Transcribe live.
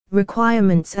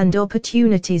Requirements and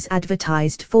opportunities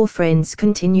advertised for friends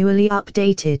continually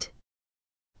updated.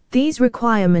 These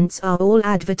requirements are all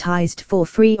advertised for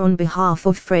free on behalf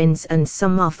of friends and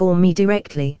some are for me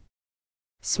directly.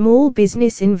 Small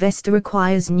business investor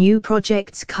requires new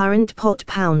projects current pot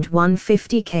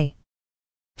 £150k.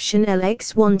 Chanel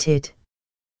X wanted.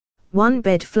 1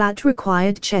 bed flat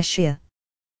required Cheshire.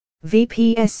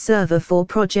 VPS server for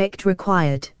project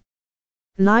required.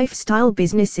 Lifestyle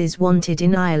businesses wanted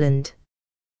in Ireland.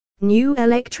 New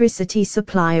electricity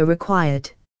supplier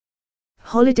required.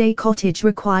 Holiday cottage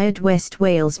required West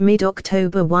Wales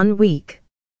mid-October 1 week.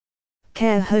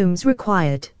 Care homes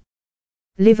required.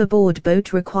 Liveaboard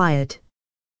boat required.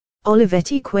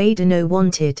 Olivetti Quaderno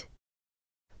wanted.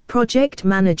 Project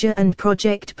manager and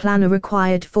project planner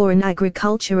required for an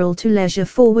agricultural to leisure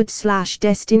 /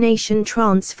 destination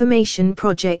transformation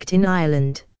project in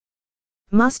Ireland.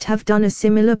 Must have done a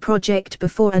similar project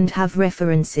before and have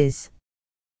references.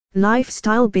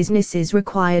 Lifestyle businesses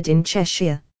required in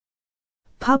Cheshire.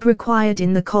 Pub required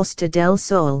in the Costa del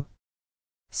Sol.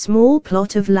 Small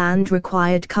plot of land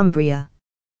required Cumbria.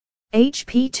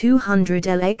 HP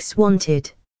 200LX wanted.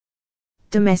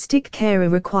 Domestic carer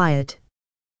required.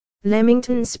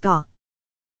 Leamington Spa.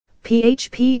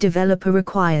 PHP developer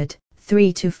required,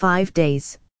 3 to 5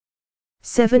 days.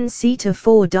 7-seater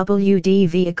 4WD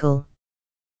vehicle.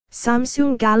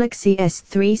 Samsung Galaxy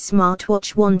S3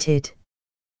 smartwatch wanted.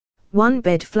 1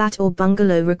 bed flat or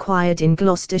bungalow required in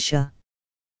Gloucestershire.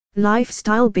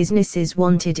 Lifestyle businesses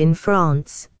wanted in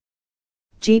France.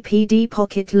 GPD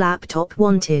pocket laptop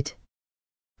wanted.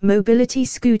 Mobility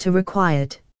scooter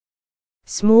required.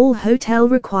 Small hotel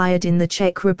required in the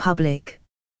Czech Republic.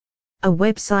 A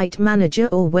website manager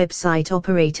or website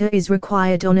operator is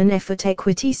required on an effort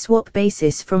equity swap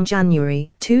basis from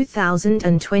January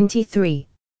 2023.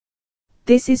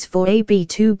 This is for a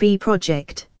B2B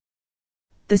project.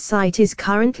 The site is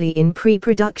currently in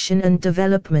pre-production and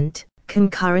development,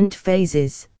 concurrent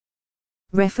phases.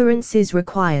 References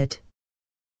required.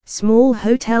 Small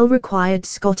hotel required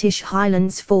Scottish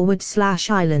Highlands /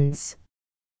 Islands.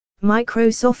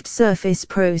 Microsoft Surface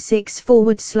Pro 6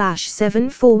 /7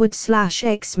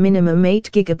 /X minimum 8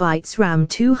 GB RAM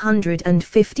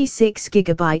 256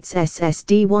 GB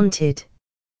SSD wanted.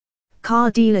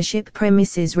 Car dealership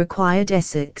premises required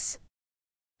Essex.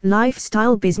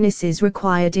 Lifestyle businesses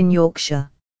required in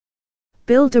Yorkshire.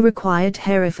 Builder required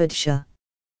Herefordshire.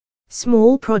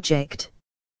 Small project.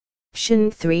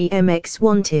 Shan 3MX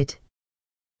wanted.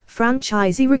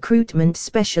 Franchisee recruitment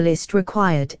specialist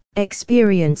required,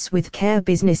 experience with care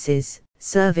businesses,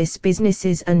 service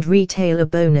businesses and retailer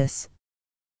bonus.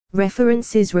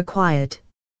 References required.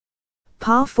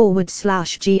 PAR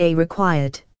 / GA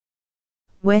required.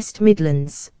 West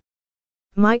Midlands.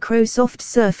 Microsoft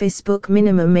Surface Book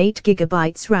minimum 8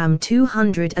 GB RAM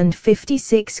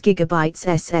 256 GB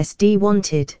SSD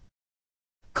wanted.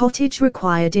 Cottage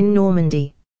required in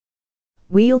Normandy.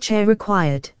 Wheelchair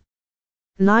required.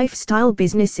 Lifestyle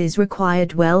businesses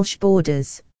required Welsh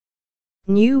Borders.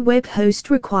 New web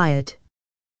host required.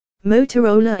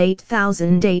 Motorola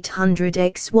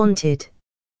 8800X wanted.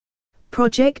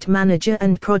 Project manager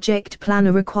and project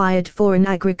planner required for an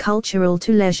agricultural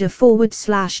to leisure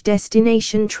 /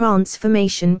 destination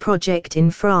transformation project in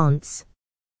France.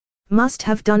 Must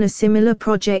have done a similar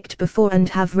project before and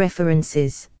have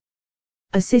references.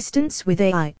 Assistance with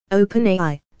AI,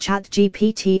 OpenAI,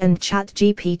 ChatGPT and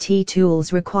ChatGPT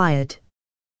tools required.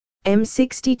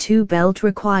 M62 belt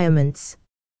requirements.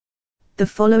 The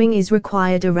following is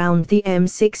required around the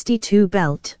M62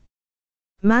 belt: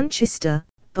 Manchester,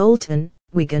 Bolton,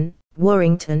 Wigan,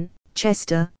 Warrington,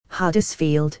 Chester,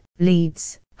 Huddersfield,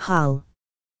 Leeds, Hull.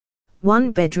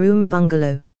 1 bedroom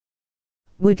bungalow.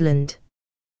 Woodland.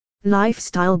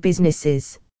 Lifestyle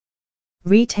businesses.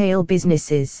 Retail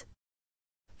businesses.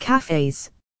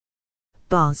 Cafes.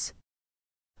 Bars.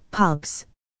 Pubs.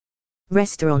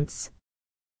 Restaurants.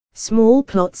 Small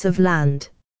plots of land.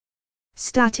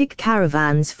 Static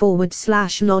caravans /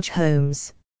 lodge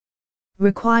homes.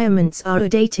 Requirements are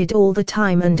updated all the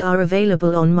time and are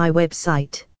available on my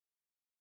website.